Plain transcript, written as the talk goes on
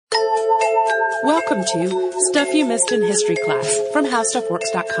Welcome to Stuff You Missed in History Class from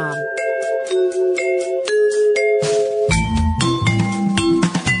HowStuffWorks.com.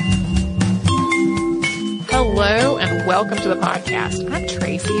 Hello and welcome to the podcast. I'm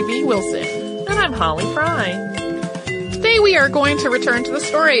Tracy V. Wilson. And I'm Holly Fry. Today we are going to return to the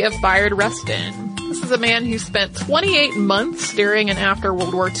story of Bayard Rustin. This is a man who spent 28 months during and after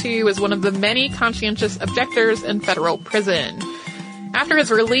World War II as one of the many conscientious objectors in federal prison. After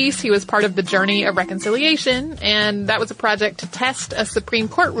his release, he was part of the Journey of Reconciliation, and that was a project to test a Supreme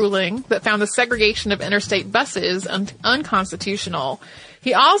Court ruling that found the segregation of interstate buses unconstitutional.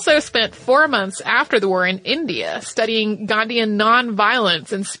 He also spent 4 months after the war in India studying Gandhian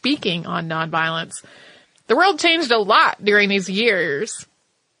nonviolence and speaking on nonviolence. The world changed a lot during these years.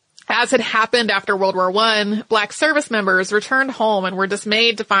 As had happened after World War I, black service members returned home and were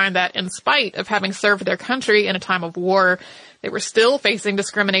dismayed to find that in spite of having served their country in a time of war, they were still facing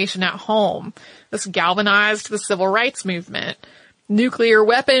discrimination at home. This galvanized the civil rights movement. Nuclear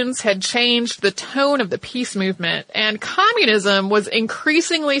weapons had changed the tone of the peace movement, and communism was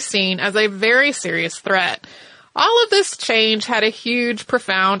increasingly seen as a very serious threat. All of this change had a huge,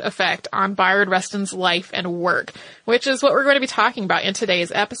 profound effect on Bayard Rustin's life and work, which is what we're going to be talking about in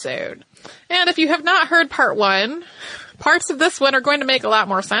today's episode. And if you have not heard part one, parts of this one are going to make a lot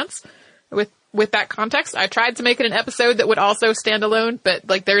more sense with that context. I tried to make it an episode that would also stand alone,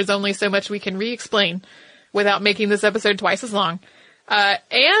 but there's only so much we can re-explain without making this episode twice as long.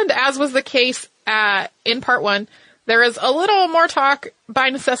 And as was the case in part one, there is a little more talk by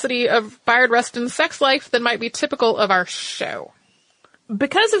necessity of Bayard Rustin's sex life than might be typical of our show.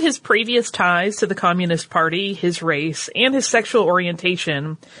 Because of his previous ties to the Communist Party, his race, and his sexual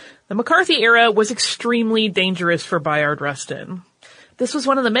orientation, the McCarthy era was extremely dangerous for Bayard Rustin. This was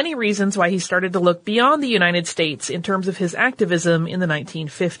one of the many reasons why he started to look beyond the United States in terms of his activism in the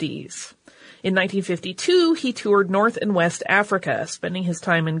 1950s. In 1952, he toured North and West Africa, spending his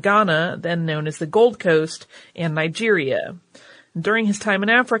time in Ghana, then known as the Gold Coast, and Nigeria. During his time in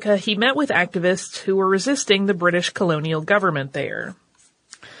Africa, he met with activists who were resisting the British colonial government there.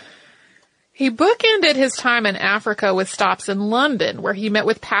 He bookended his time in Africa with stops in London, where he met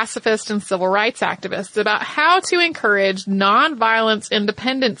with pacifist and civil rights activists about how to encourage nonviolence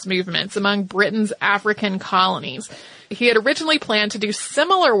independence movements among Britain's African colonies. He had originally planned to do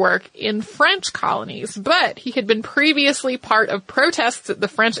similar work in French colonies, but he had been previously part of protests at the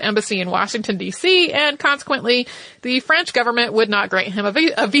French embassy in Washington, D.C., and consequently, the French government would not grant him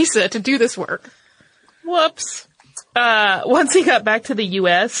a visa to do this work. Whoops. Once he got back to the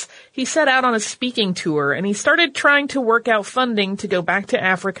U.S., he set out on a speaking tour, and he started trying to work out funding to go back to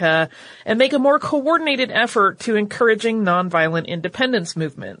Africa and make a more coordinated effort to encouraging nonviolent independence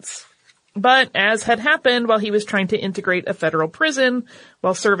movements. But as had happened while he was trying to integrate a federal prison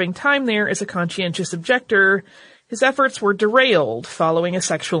while serving time there as a conscientious objector, his efforts were derailed following a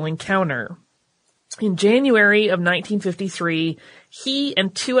sexual encounter. In January of 1953, he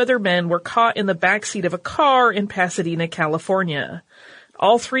and 2 other men were caught in the backseat of a car in Pasadena, California.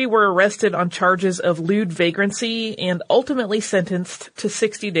 All 3 were arrested on charges of lewd vagrancy and ultimately sentenced to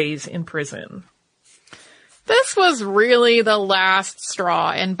 60 days in prison. This was really the last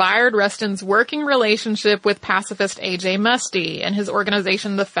straw in Bayard Rustin's working relationship with pacifist A.J. Muste and his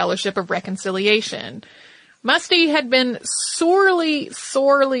organization, the Fellowship of Reconciliation. Muste had been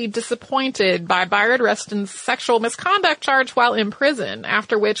sorely disappointed by Bayard Rustin's sexual misconduct charge while in prison,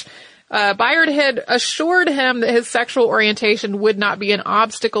 after which Bayard had assured him that his sexual orientation would not be an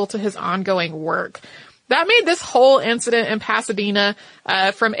obstacle to his ongoing work. That made this whole incident in Pasadena,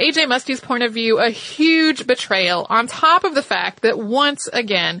 from A.J. Muste's point of view, a huge betrayal, on top of the fact that once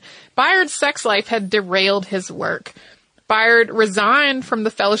again, Bayard's sex life had derailed his work. Bayard resigned from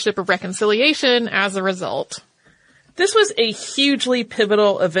the Fellowship of Reconciliation as a result. This was a hugely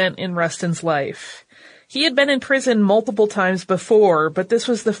pivotal event in Rustin's life. He had been in prison multiple times before, but this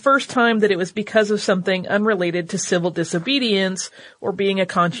was the first time that it was because of something unrelated to civil disobedience or being a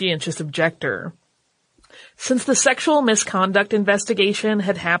conscientious objector. Since the sexual misconduct investigation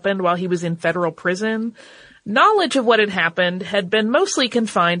had happened while he was in federal prison, knowledge of what had happened had been mostly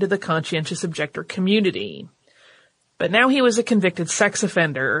confined to the conscientious objector community. But now he was a convicted sex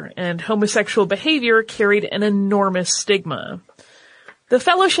offender, and homosexual behavior carried an enormous stigma. The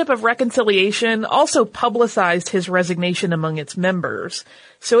Fellowship of Reconciliation also publicized his resignation among its members,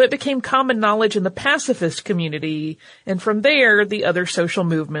 so it became common knowledge in the pacifist community, and from there, the other social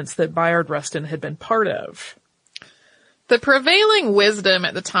movements that Bayard Rustin had been part of. The prevailing wisdom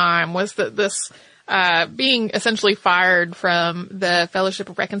at the time was that this being essentially fired from the Fellowship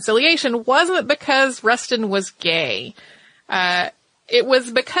of Reconciliation wasn't because Rustin was gay. it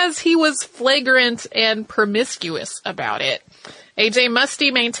was because he was flagrant and promiscuous about it. A.J.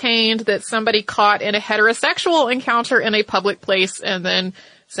 Musty maintained that somebody caught in a heterosexual encounter in a public place and then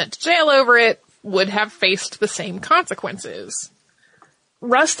sent to jail over it would have faced the same consequences.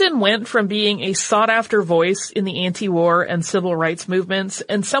 Rustin went from being a sought-after voice in the anti-war and civil rights movements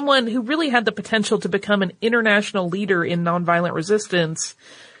and someone who really had the potential to become an international leader in nonviolent resistance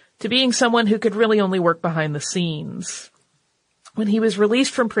to being someone who could really only work behind the scenes. When he was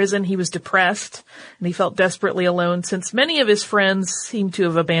released from prison, he was depressed, and he felt desperately alone since many of his friends seemed to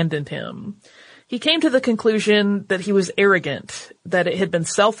have abandoned him. He came to the conclusion that he was arrogant, that it had been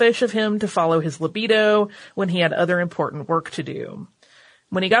selfish of him to follow his libido when he had other important work to do.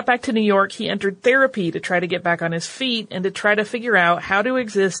 When he got back to New York, he entered therapy to try to get back on his feet and to try to figure out how to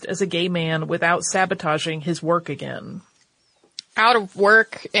exist as a gay man without sabotaging his work again. Out of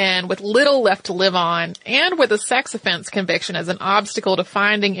work and with little left to live on, and with a sex offense conviction as an obstacle to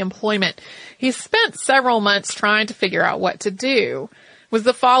finding employment, he spent several months trying to figure out what to do. It was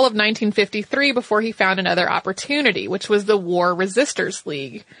the fall of 1953 before he found another opportunity, which was the War Resisters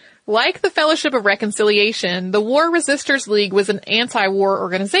League. Like the Fellowship of Reconciliation, the War Resisters League was an anti-war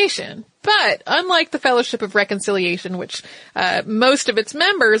organization. But unlike the Fellowship of Reconciliation, which most of its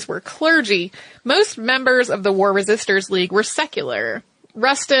members were clergy, most members of the War Resisters League were secular.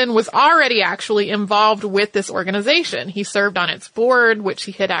 Rustin was already actually involved with this organization. He served on its board, which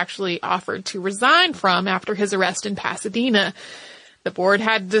he had actually offered to resign from after his arrest in Pasadena. The board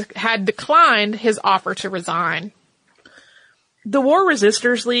had declined his offer to resign. The War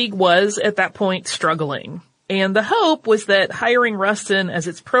Resisters League was, at that point, struggling, and the hope was that hiring Rustin as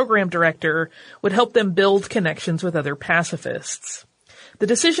its program director would help them build connections with other pacifists. The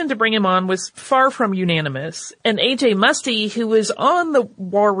decision to bring him on was far from unanimous, and A.J. Musty, who was on the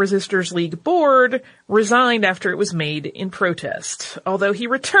War Resisters League board, resigned after it was made in protest, although he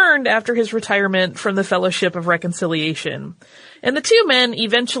returned after his retirement from the Fellowship of Reconciliation. And the two men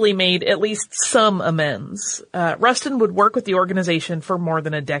eventually made at least some amends. Rustin would work with the organization for more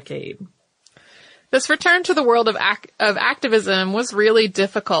than a decade. This return to the world of activism was really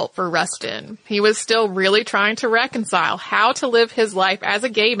difficult for Rustin. He was still really trying to reconcile how to live his life as a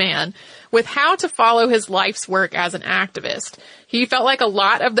gay man with how to follow his life's work as an activist. He felt like a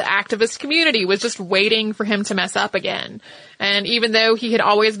lot of the activist community was just waiting for him to mess up again. And even though he had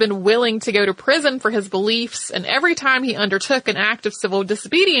always been willing to go to prison for his beliefs, and every time he undertook an act of civil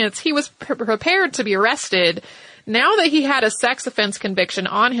disobedience, he was prepared to be arrested, now that he had a sex offense conviction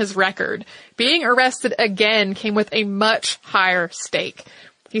on his record, being arrested again came with a much higher stake.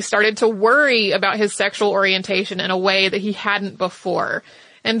 He started to worry about his sexual orientation in a way that he hadn't before.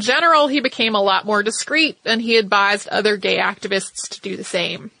 In general, he became a lot more discreet, and he advised other gay activists to do the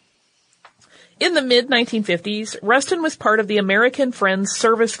same. In the mid-1950s, Rustin was part of the American Friends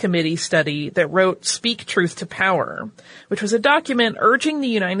Service Committee study that wrote Speak Truth to Power, which was a document urging the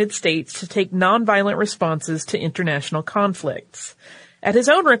United States to take nonviolent responses to international conflicts. At his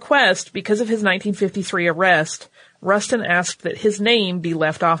own request, because of his 1953 arrest, Rustin asked that his name be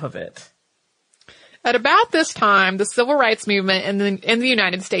left off of it. At about this time, the civil rights movement in the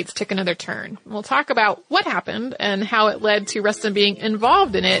United States took another turn. We'll talk about what happened and how it led to Rustin being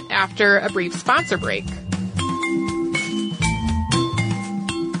involved in it after a brief sponsor break.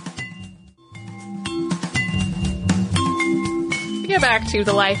 We get back to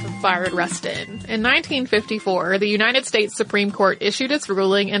the life of Bayard Rustin. In 1954, the United States Supreme Court issued its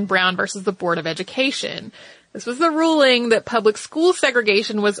ruling in Brown versus the Board of Education. This was the ruling that public school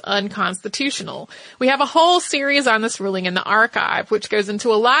segregation was unconstitutional. We have a whole series on this ruling in the archive, which goes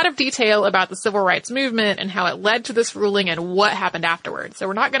into a lot of detail about the civil rights movement and how it led to this ruling and what happened afterwards. So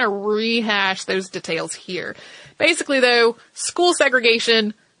we're not going to rehash those details here. Basically, though, school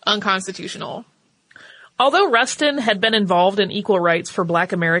segregation, unconstitutional. Although Rustin had been involved in equal rights for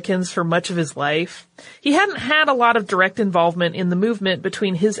Black Americans for much of his life, he hadn't had a lot of direct involvement in the movement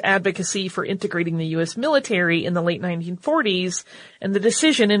between his advocacy for integrating the U.S. military in the late 1940s and the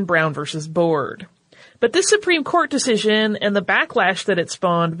decision in Brown versus Board. But this Supreme Court decision and the backlash that it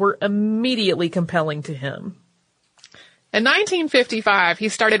spawned were immediately compelling to him. In 1955, he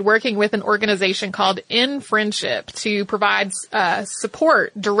started working with an organization called In Friendship to provide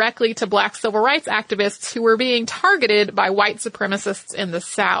support directly to Black civil rights activists who were being targeted by white supremacists in the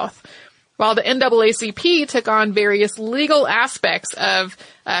South. While the NAACP took on various legal aspects of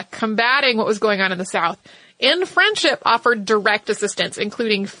combating what was going on in the South, In Friendship offered direct assistance,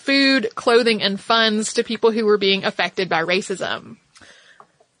 including food, clothing, and funds to people who were being affected by racism.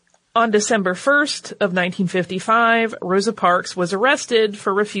 On December 1st of 1955, Rosa Parks was arrested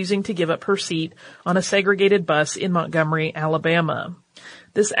for refusing to give up her seat on a segregated bus in Montgomery, Alabama.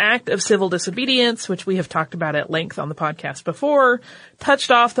 This act of civil disobedience, which we have talked about at length on the podcast before,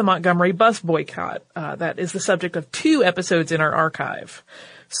 touched off the Montgomery bus boycott. That is the subject of 2 episodes in our archive.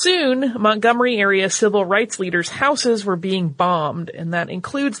 Soon, Montgomery area civil rights leaders' houses were being bombed, and that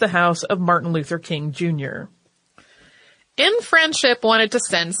includes the house of Martin Luther King Jr. In Friendship wanted to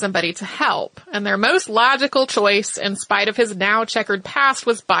send somebody to help, and their most logical choice, in spite of his now checkered past,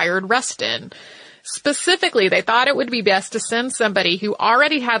 was Bayard Rustin. Specifically, they thought it would be best to send somebody who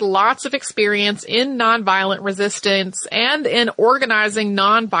already had lots of experience in nonviolent resistance and in organizing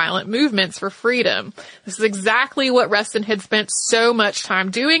nonviolent movements for freedom. This is exactly what Rustin had spent so much time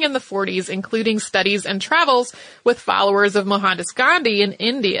doing in the 40s, including studies and travels with followers of Mohandas Gandhi in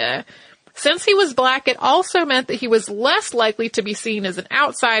India. Since he was black, it also meant that he was less likely to be seen as an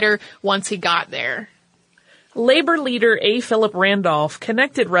outsider once he got there. Labor leader A. Philip Randolph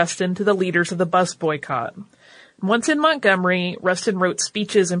connected Rustin to the leaders of the bus boycott. Once in Montgomery, Rustin wrote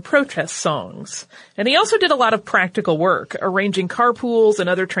speeches and protest songs. And he also did a lot of practical work, arranging carpools and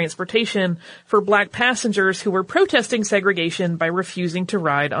other transportation for black passengers who were protesting segregation by refusing to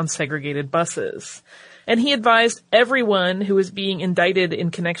ride on segregated buses. And he advised everyone who was being indicted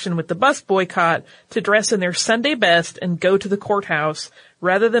in connection with the bus boycott to dress in their Sunday best and go to the courthouse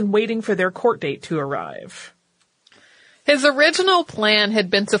rather than waiting for their court date to arrive. His original plan had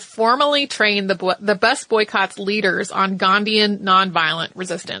been to formally train the bus boycott's leaders on Gandhian nonviolent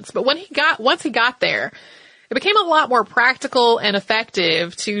resistance. But once he got there, it became a lot more practical and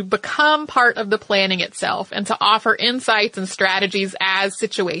effective to become part of the planning itself and to offer insights and strategies as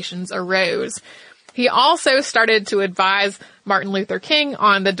situations arose. He also started to advise Martin Luther King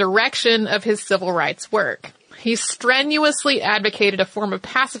on the direction of his civil rights work. He strenuously advocated a form of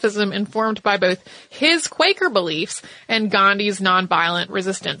pacifism informed by both his Quaker beliefs and Gandhi's nonviolent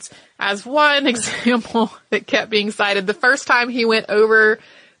resistance. As one example that kept being cited, the first time he went over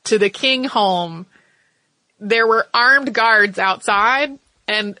to the King home, there were armed guards outside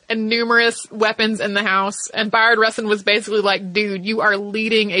and numerous weapons in the house. And Bayard Rustin was basically like, dude, you are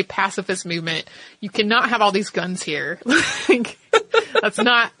leading a pacifist movement. You cannot have all these guns here. That's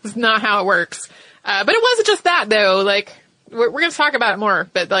not how it works. But it wasn't just that though. Like, we're going to talk about it more,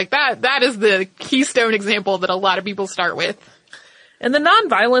 but like that is the keystone example that a lot of people start with. And the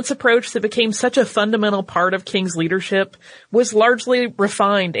nonviolence approach that became such a fundamental part of King's leadership was largely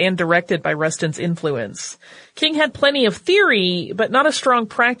refined and directed by Rustin's influence. King had plenty of theory, but not a strong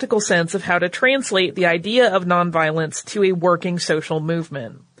practical sense of how to translate the idea of nonviolence to a working social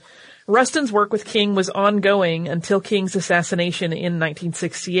movement. Rustin's work with King was ongoing until King's assassination in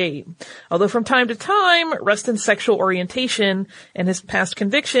 1968. Although from time to time, Rustin's sexual orientation and his past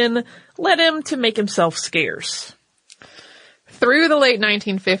conviction led him to make himself scarce. Through the late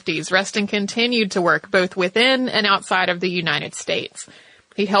 1950s, Rustin continued to work both within and outside of the United States.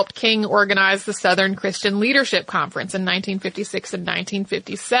 He helped King organize the Southern Christian Leadership Conference in 1956 and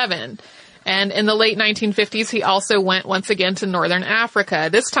 1957. And in the late 1950s, he also went once again to Northern Africa,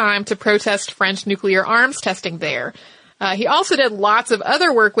 this time to protest French nuclear arms testing there. He also did lots of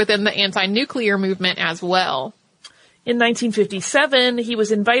other work within the anti-nuclear movement as well. In 1957, he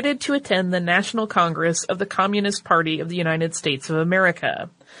was invited to attend the National Congress of the Communist Party of the United States of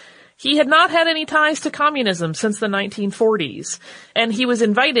America. He had not had any ties to communism since the 1940s, and he was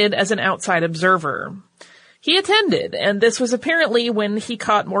invited as an outside observer. He attended, and this was apparently when he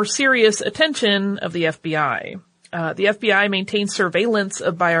caught more serious attention of the FBI. The FBI maintained surveillance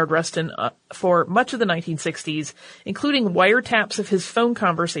of Bayard Rustin for much of the 1960s, including wiretaps of his phone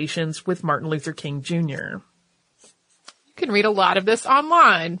conversations with Martin Luther King Jr. You can read a lot of this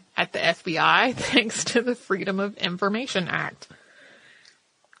online at the FBI, thanks to the Freedom of Information Act.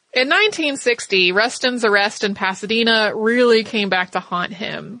 In 1960, Rustin's arrest in Pasadena really came back to haunt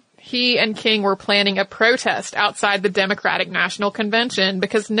him. He and King were planning a protest outside the Democratic National Convention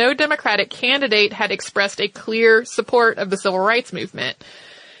because no Democratic candidate had expressed a clear support of the civil rights movement.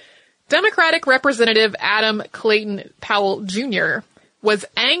 Democratic Representative Adam Clayton Powell Jr. was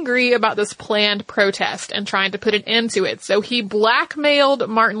angry about this planned protest and trying to put an end to it, so he blackmailed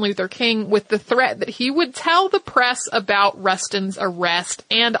Martin Luther King with the threat that he would tell the press about Rustin's arrest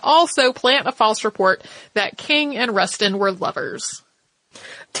and also plant a false report that King and Rustin were lovers.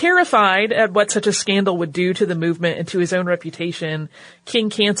 Terrified at what such a scandal would do to the movement and to his own reputation, King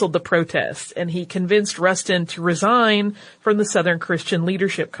canceled the protest, and he convinced Rustin to resign from the Southern Christian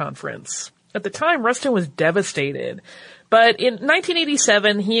Leadership Conference. At the time, Rustin was devastated. But in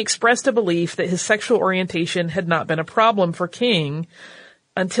 1987, he expressed a belief that his sexual orientation had not been a problem for King.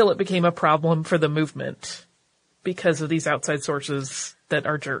 until it became a problem for the movement because of these outside sources that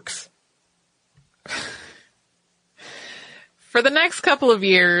are jerks. For the next couple of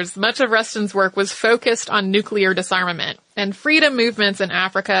years, much of Rustin's work was focused on nuclear disarmament and freedom movements in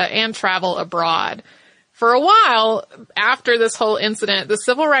Africa and travel abroad. For a while, after this whole incident, the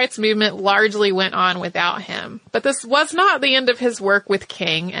civil rights movement largely went on without him. But this was not the end of his work with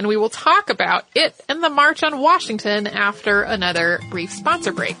King, and we will talk about it and the March on Washington after another brief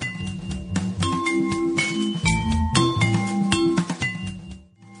sponsor break.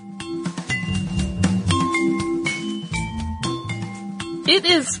 It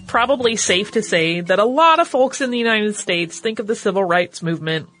is probably safe to say that a lot of folks in the United States think of the civil rights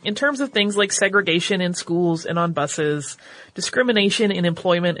movement in terms of things like segregation in schools and on buses, discrimination in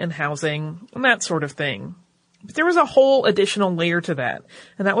employment and housing, and that sort of thing. But there was a whole additional layer to that,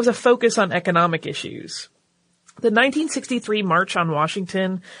 and that was a focus on economic issues. The 1963 March on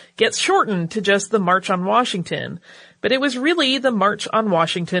Washington gets shortened to just the March on Washington, but it was really the March on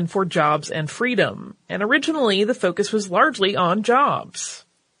Washington for Jobs and Freedom, and originally the focus was largely on jobs.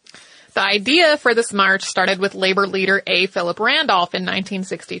 The idea for this march started with labor leader A. Philip Randolph in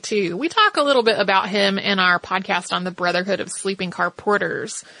 1962. We talk a little bit about him in our podcast on the Brotherhood of Sleeping Car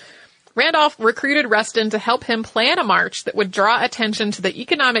Porters. Randolph recruited Rustin to help him plan a march that would draw attention to the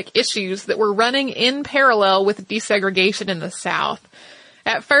economic issues that were running in parallel with desegregation in the South.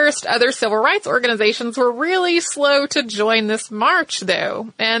 At first, other civil rights organizations were really slow to join this march,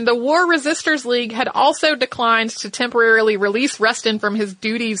 though, and the War Resisters League had also declined to temporarily release Rustin from his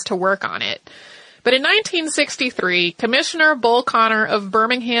duties to work on it. But in 1963, Commissioner Bull Connor of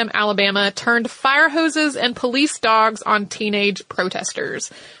Birmingham, Alabama, turned fire hoses and police dogs on teenage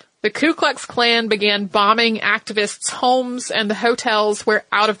protesters. The Ku Klux Klan began bombing activists' homes and the hotels where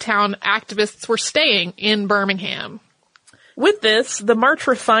out-of-town activists were staying in Birmingham. With this, the march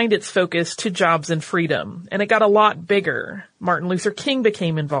refined its focus to jobs and freedom, and it got a lot bigger. Martin Luther King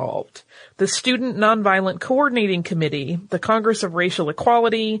became involved. The Student Nonviolent Coordinating Committee, the Congress of Racial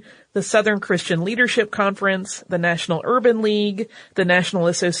Equality, the Southern Christian Leadership Conference, the National Urban League, the National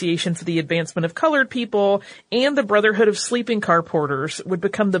Association for the Advancement of Colored People, and the Brotherhood of Sleeping Car Porters would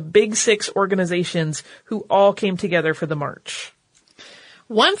become the Big Six organizations who all came together for the march.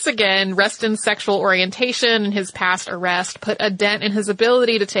 Once again, Rustin's sexual orientation and his past arrest put a dent in his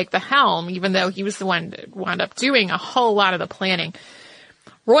ability to take the helm, even though he was the one that wound up doing a whole lot of the planning.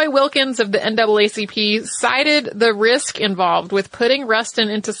 Roy Wilkins of the NAACP cited the risk involved with putting Rustin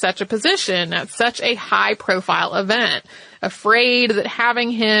into such a position at such a high-profile event, afraid that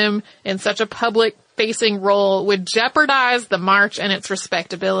having him in such a public-facing role would jeopardize the march and its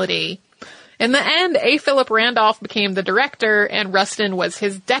respectability. In the end, A. Philip Randolph became the director, and Rustin was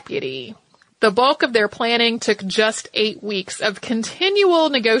his deputy. The bulk of their planning took just 8 weeks of continual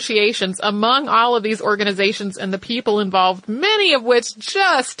negotiations among all of these organizations and the people involved, many of which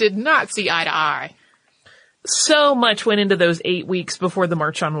just did not see eye to eye. So much went into those 8 weeks before the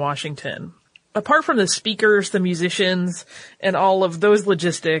March on Washington. Apart from the speakers, the musicians, and all of those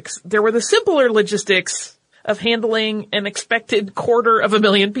logistics, there were the simpler logistics of handling an expected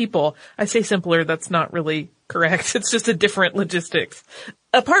 250,000 people. I say simpler, that's not really correct. It's just a different logistics.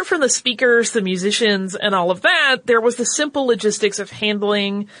 Apart from the speakers, the musicians, and all of that, there was the simple logistics of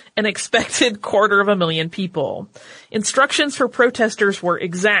handling an expected 250,000 people. Instructions for protesters were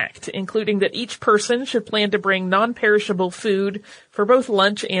exact, including that each person should plan to bring non-perishable food for both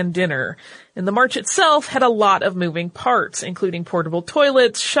lunch and dinner. And the march itself had a lot of moving parts, including portable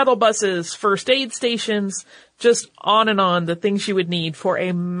toilets, shuttle buses, first aid stations, just on, the things you would need for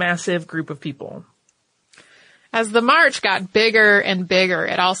a massive group of people. As the march got bigger and bigger,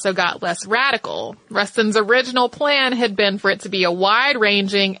 it also got less radical. Rustin's original plan had been for it to be a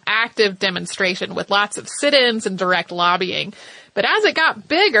wide-ranging, active demonstration with lots of sit-ins and direct lobbying. But as it got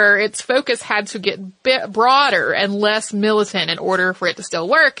bigger, its focus had to get broader and less militant in order for it to still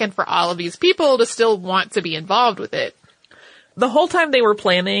work and for all of these people to still want to be involved with it. The whole time they were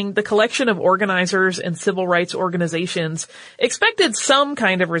planning, the collection of organizers and civil rights organizations expected some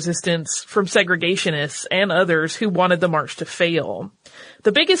kind of resistance from segregationists and others who wanted the march to fail.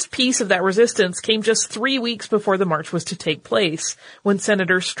 The biggest piece of that resistance came just 3 weeks before the march was to take place, when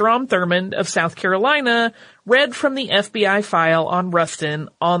Senator Strom Thurmond of South Carolina read from the FBI file on Rustin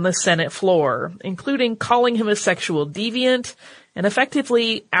on the Senate floor, including calling him a sexual deviant and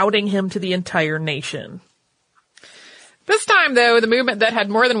effectively outing him to the entire nation. This time, though, the movement that had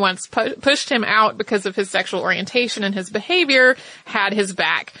more than once pushed him out because of his sexual orientation and his behavior had his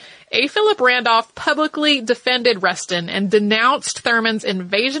back. A. Philip Randolph publicly defended Rustin and denounced Thurman's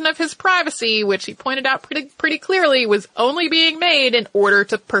invasion of his privacy, which he pointed out pretty clearly was only being made in order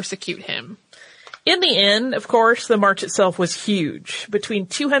to persecute him. In the end, of course, the march itself was huge, between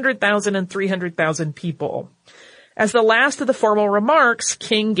 200,000 and 300,000 people. As the last of the formal remarks,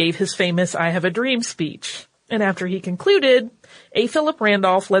 King gave his famous I Have a Dream speech. And after he concluded, A. Philip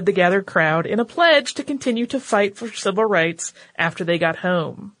Randolph led the gathered crowd in a pledge to continue to fight for civil rights after they got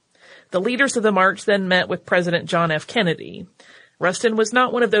home. The leaders of the march then met with President John F. Kennedy. Rustin was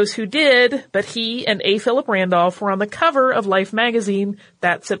not one of those who did, but he and A. Philip Randolph were on the cover of Life magazine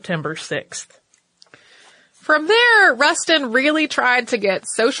that September 6th. From there, Rustin really tried to get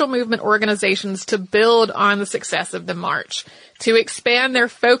social movement organizations to build on the success of the march, to expand their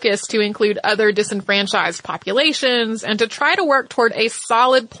focus to include other disenfranchised populations, and to try to work toward a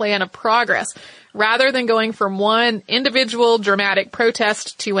solid plan of progress, rather than going from one individual dramatic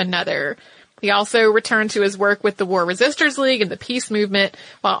protest to another. He also returned to his work with the War Resisters League and the peace movement,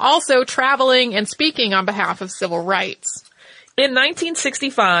 while also traveling and speaking on behalf of civil rights. In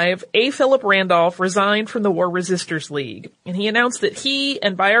 1965, A. Philip Randolph resigned from the War Resisters League, and he announced that he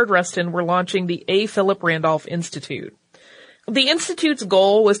and Bayard Rustin were launching the A. Philip Randolph Institute. The Institute's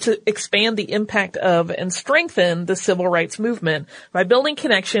goal was to expand the impact of and strengthen the civil rights movement by building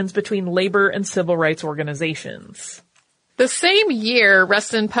connections between labor and civil rights organizations. The same year,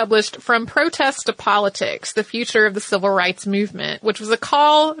 Rustin published From Protest to Politics, The Future of the Civil Rights Movement, which was a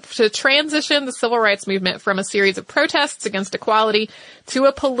call to transition the civil rights movement from a series of protests against equality to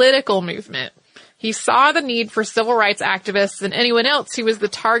a political movement. He saw the need for civil rights activists and anyone else who was the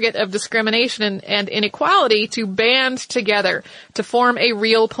target of discrimination and inequality to band together to form a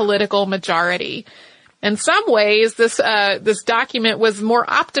real political majority. In some ways, this document was more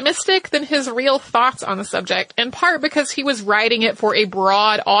optimistic than his real thoughts on the subject, in part because he was writing it for a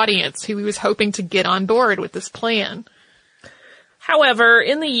broad audience who he was hoping to get on board with this plan. However,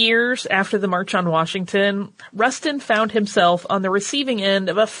 in the years after the March on Washington, Rustin found himself on the receiving end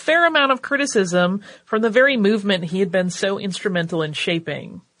of a fair amount of criticism from the very movement he had been so instrumental in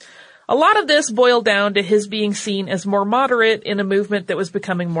shaping. A lot of this boiled down to his being seen as more moderate in a movement that was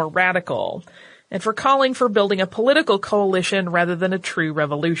becoming more radical, and for calling for building a political coalition rather than a true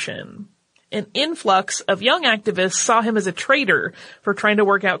revolution. An influx of young activists saw him as a traitor for trying to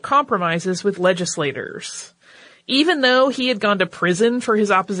work out compromises with legislators. Even though he had gone to prison for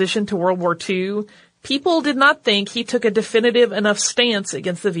his opposition to World War II, people did not think he took a definitive enough stance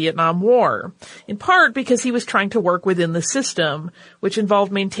against the Vietnam War, in part because he was trying to work within the system, which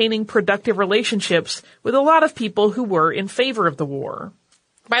involved maintaining productive relationships with a lot of people who were in favor of the war.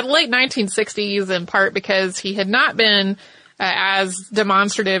 By the late 1960s, in part because he had not been as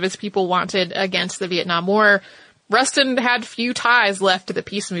demonstrative as people wanted against the Vietnam War, Rustin had few ties left to the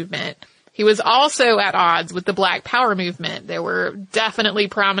peace movement. He was also at odds with the Black Power movement. There were definitely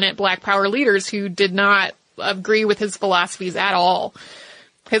prominent Black Power leaders who did not agree with his philosophies at all.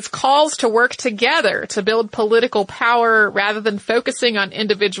 His calls to work together to build political power rather than focusing on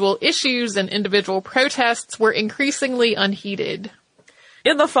individual issues and individual protests were increasingly unheeded.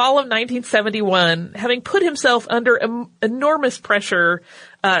 In the fall of 1971, having put himself under enormous pressure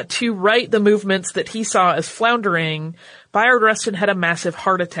to right the movements that he saw as floundering, Bayard Rustin had a massive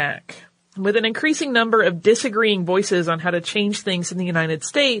heart attack. With an increasing number of disagreeing voices on how to change things in the United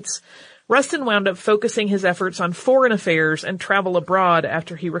States, Rustin wound up focusing his efforts on foreign affairs and travel abroad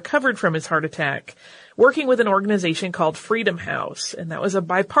after he recovered from his heart attack, working with an organization called Freedom House, and that was a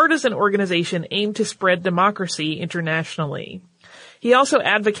bipartisan organization aimed to spread democracy internationally. He also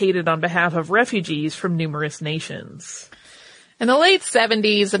advocated on behalf of refugees from numerous nations. In the late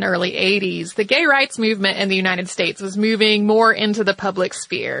 70s and early 80s, the gay rights movement in the United States was moving more into the public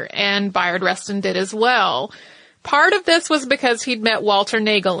sphere, and Bayard Rustin did as well. Part of this was because he'd met Walter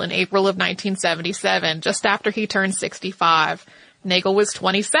Nagel in April of 1977, just after he turned 65. Nagel was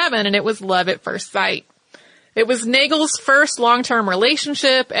 27, and it was love at first sight. It was Nagel's first long-term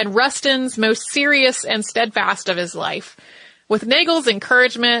relationship and Rustin's most serious and steadfast of his life. With Nagel's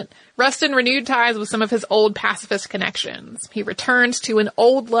encouragement, Rustin renewed ties with some of his old pacifist connections. He returned to an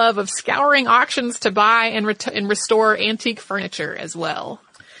old love of scouring auctions to buy and restore antique furniture as well.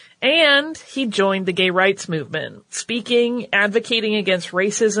 And he joined the gay rights movement, speaking, advocating against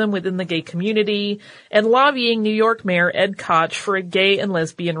racism within the gay community, and lobbying New York Mayor Ed Koch for a gay and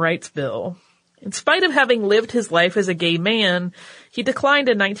lesbian rights bill. In spite of having lived his life as a gay man, he declined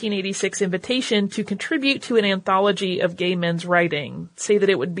a 1986 invitation to contribute to an anthology of gay men's writing, say that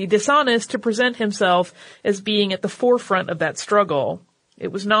it would be dishonest to present himself as being at the forefront of that struggle.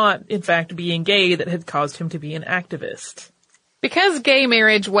 It was not, in fact, being gay that had caused him to be an activist. Because gay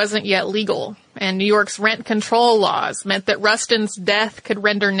marriage wasn't yet legal, and New York's rent control laws meant that Rustin's death could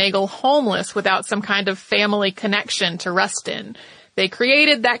render Nagel homeless without some kind of family connection to Rustin. They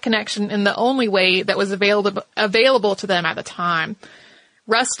created that connection in the only way that was available to them at the time.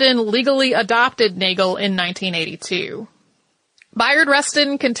 Rustin legally adopted Nagel in 1982. Bayard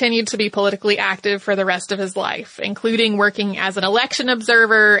Rustin continued to be politically active for the rest of his life, including working as an election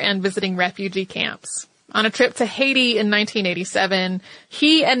observer and visiting refugee camps. On a trip to Haiti in 1987,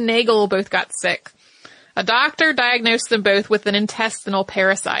 he and Nagel both got sick. A doctor diagnosed them both with an intestinal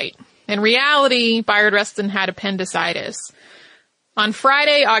parasite. In reality, Bayard Rustin had appendicitis. On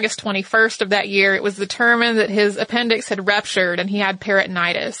Friday, August 21st of that year, it was determined that his appendix had ruptured and he had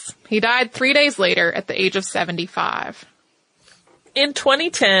peritonitis. He died 3 days later at the age of 75. In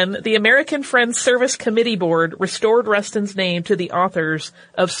 2010, the American Friends Service Committee Board restored Rustin's name to the authors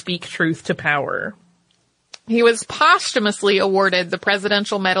of Speak Truth to Power. He was posthumously awarded the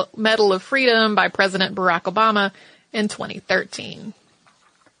Presidential Medal of Freedom by President Barack Obama in 2013.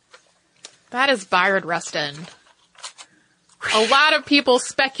 That is Bayard Rustin. A lot of people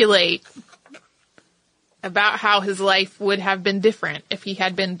speculate about how his life would have been different if he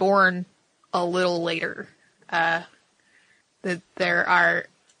had been born a little later. That there are,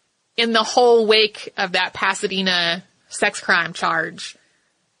 in the whole wake of that Pasadena sex crime charge,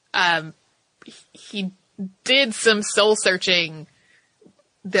 he did some soul searching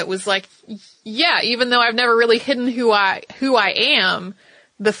that was like, yeah, even though I've never really hidden who I am,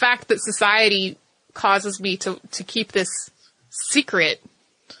 the fact that society causes me to keep this secret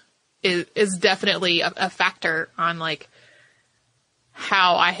is definitely a factor on like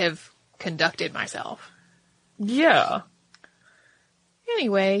how I have conducted myself. Yeah.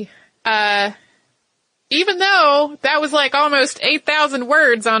 Anyway, even though that was like almost 8,000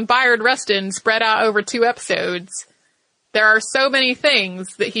 words on Bayard Rustin spread out over 2 episodes, there are so many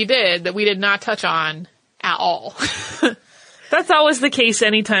things that he did that we did not touch on at all. That's always the case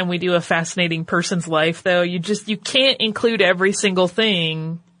anytime we do a fascinating person's life, though. You can't include every single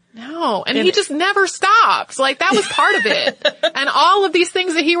thing. No, and he just never stopped. Like, that was part of it. And all of these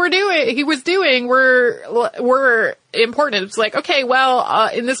things that he was doing were important. It's like, okay, well,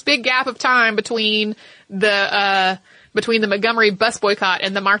 in this big gap of time between the Montgomery bus boycott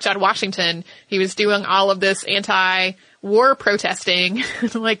and the March on Washington, he was doing all of this anti-war protesting,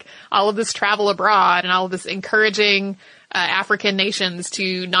 like all of this travel abroad and all of this encouraging African nations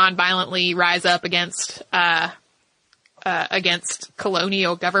to non-violently rise up against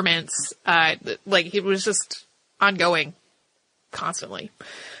colonial governments. Like, it was just ongoing constantly.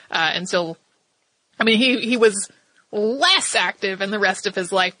 And so, I mean, he was less active in the rest of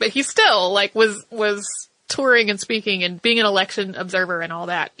his life, but he still, like, was touring and speaking and being an election observer and all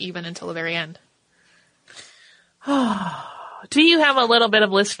that, even until the very end. Do you have a little bit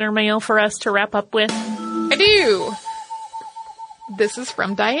of listener mail for us to wrap up with? I do. This is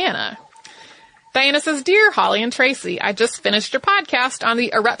from Diana. Diana says, Dear Holly and Tracy, I just finished your podcast on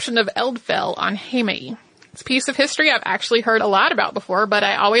the eruption of Eldfell on Heimaey. It's a piece of history I've actually heard a lot about before, but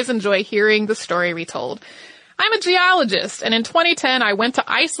I always enjoy hearing the story retold. I'm a geologist, and in 2010 I went to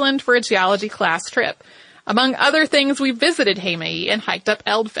Iceland for a geology class trip. Among other things, we visited Heimaey and hiked up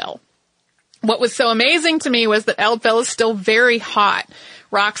Eldfell. What was so amazing to me was that Eldfell is still very hot.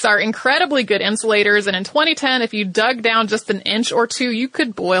 Rocks are incredibly good insulators, and in 2010, if you dug down just an inch or two, you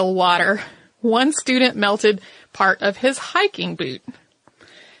could boil water. One student melted part of his hiking boot.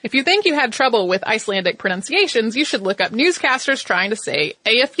 If you think you had trouble with Icelandic pronunciations, you should look up newscasters trying to say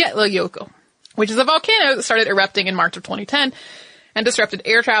Eyjafjallajökull, which is a volcano that started erupting in March of 2010 and disrupted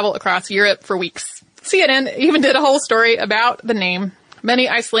air travel across Europe for weeks. CNN even did a whole story about the name. Many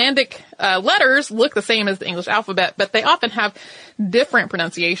Icelandic letters look the same as the English alphabet, but they often have different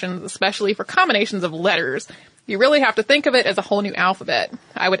pronunciations, especially for combinations of letters. You really have to think of it as a whole new alphabet.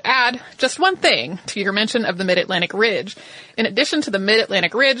 I would add just one thing to your mention of the Mid-Atlantic Ridge. In addition to the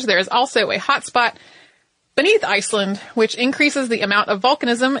Mid-Atlantic Ridge, there is also a hotspot beneath Iceland, which increases the amount of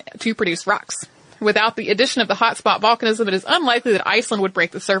volcanism to produce rocks. Without the addition of the hotspot volcanism, it is unlikely that Iceland would break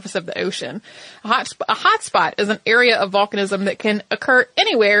the surface of the ocean. A hotspot is an area of volcanism that can occur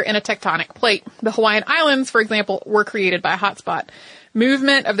anywhere in a tectonic plate. The Hawaiian Islands, for example, were created by a hotspot.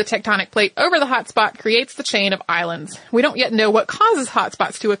 Movement of the tectonic plate over the hotspot creates the chain of islands. We don't yet know what causes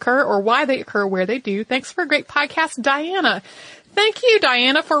hotspots to occur or why they occur where they do. Thanks for a great podcast, Diana. Thank you,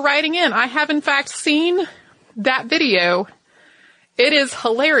 Diana, for writing in. I have, in fact, seen that video. It is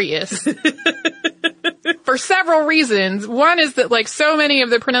hilarious for several reasons. One is that, like, so many of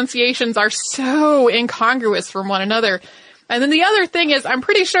the pronunciations are so incongruous from one another. And then the other thing is, I'm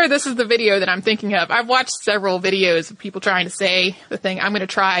pretty sure this is the video that I'm thinking of. I've watched several videos of people trying to say the thing I'm going to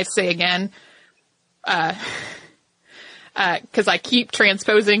try to say again. Cause I keep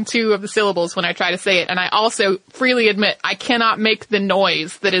transposing 2 of the syllables when I try to say it. And I also freely admit I cannot make the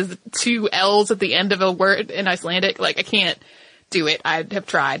noise that is 2 L's at the end of a word in Icelandic. Like, I can't do it. I have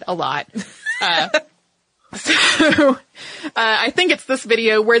tried a lot. So, I think it's this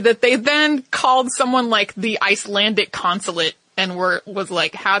video where that they then called someone like the Icelandic consulate and was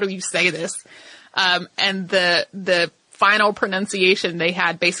like, how do you say this? And the final pronunciation they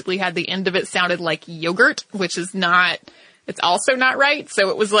had basically had the end of it sounded like yogurt, which is it's also not right. So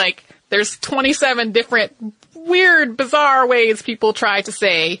it was like, there's 27 different weird, bizarre ways people try to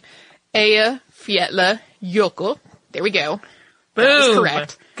say, Ea Fjella Jökull. There we go. Boom. That was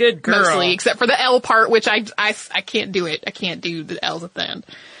correct. Good girl. Mostly, except for the L part, which I can't do it. I can't do the L's at the end.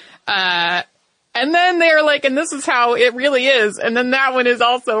 And then they're like, and this is how it really is. And then that one is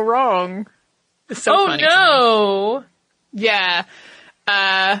also wrong. It's so funny. Oh, no. Yeah.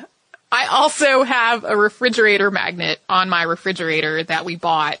 I also have a refrigerator magnet on my refrigerator that we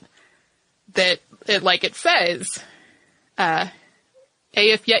bought that it says, Ea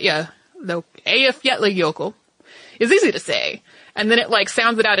Fjella Jökull is easy to say. And then it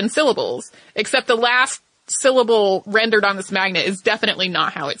sounds it out in syllables, except the last syllable rendered on this magnet is definitely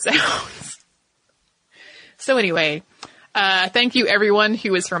not how it sounds. So anyway, thank you everyone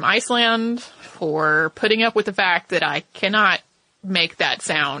who is from Iceland for putting up with the fact that I cannot make that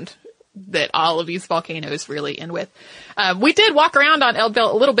sound that all of these volcanoes really end with. We did walk around on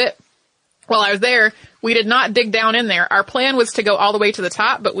Eldfell a little bit while I was there. We did not dig down in there. Our plan was to go all the way to the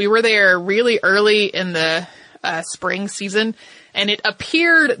top, but we were there really early in the spring season, and it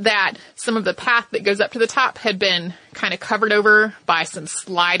appeared that some of the path that goes up to the top had been kind of covered over by some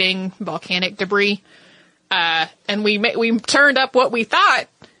sliding volcanic debris. And we turned up what we thought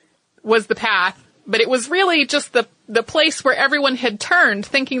was the path, but it was really just the place where everyone had turned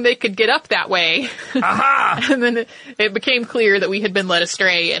thinking they could get up that way. Aha! And then it became clear that we had been led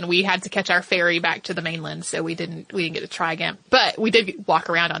astray and we had to catch our ferry back to the mainland. So we didn't get to try again, but we did walk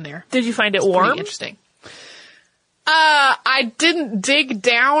around on there. Did you find it warm? Pretty interesting. I didn't dig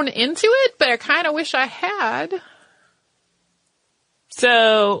down into it, but I kind of wish I had.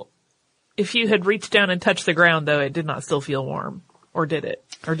 So, if you had reached down and touched the ground, though, it did not still feel warm. Or did it?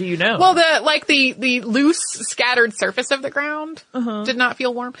 Or do you know? Well, the loose, scattered surface of the ground did not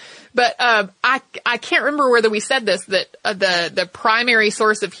feel warm. But, I can't remember whether we said this, that, the primary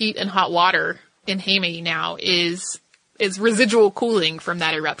source of heat and hot water in Hamey now is residual cooling from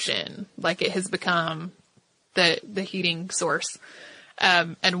that eruption. Like, it has become the heating source.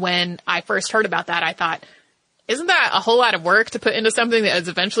 And when I first heard about that, I thought, isn't that a whole lot of work to put into something that is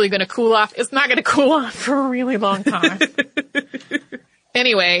eventually going to cool off? It's not going to cool off for a really long time.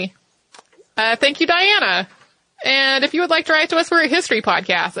 Anyway, thank you, Diana. And if you would like to write to us, we're a history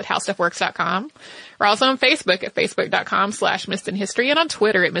podcast at howstuffworks.com. We're also on Facebook at facebook.com/missedinhistory and on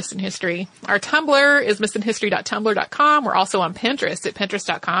Twitter at missedinhistory. Our Tumblr is missedinhistory.tumblr.com. We're also on Pinterest at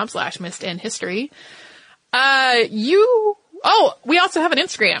pinterest.com/missedinhistory. We also have an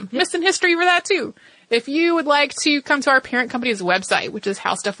Instagram, Missed in History, for that too. If you would like to come to our parent company's website, which is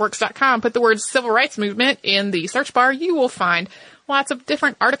howstuffworks.com, put the word civil rights movement in the search bar, you will find lots of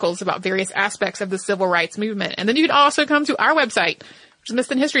different articles about various aspects of the civil rights movement. And then you'd also come to our website, which is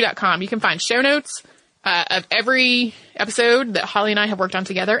missedinhistory.com. You can find show notes of every episode that Holly and I have worked on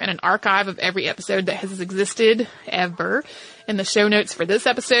together, and an archive of every episode that has existed ever. In the show notes for this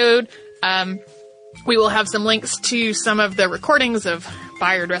episode, we will have some links to some of the recordings of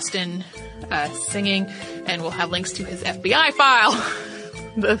Bayard Rustin singing, and we'll have links to his FBI file,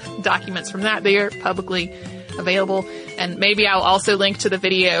 the documents from that. They are publicly available. And maybe I'll also link to the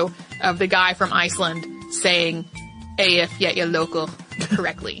video of the guy from Iceland saying Ea Fjella Jökull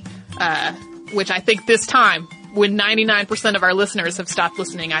correctly, which I think this time, when 99% of our listeners have stopped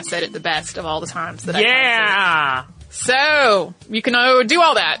listening, I said it the best of all the times that I said it. So, you can do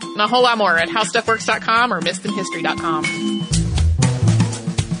all that and a whole lot more at howstuffworks.com or missedinhistory.com.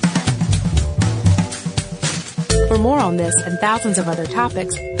 For more on this and thousands of other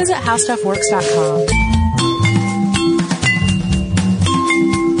topics, visit howstuffworks.com.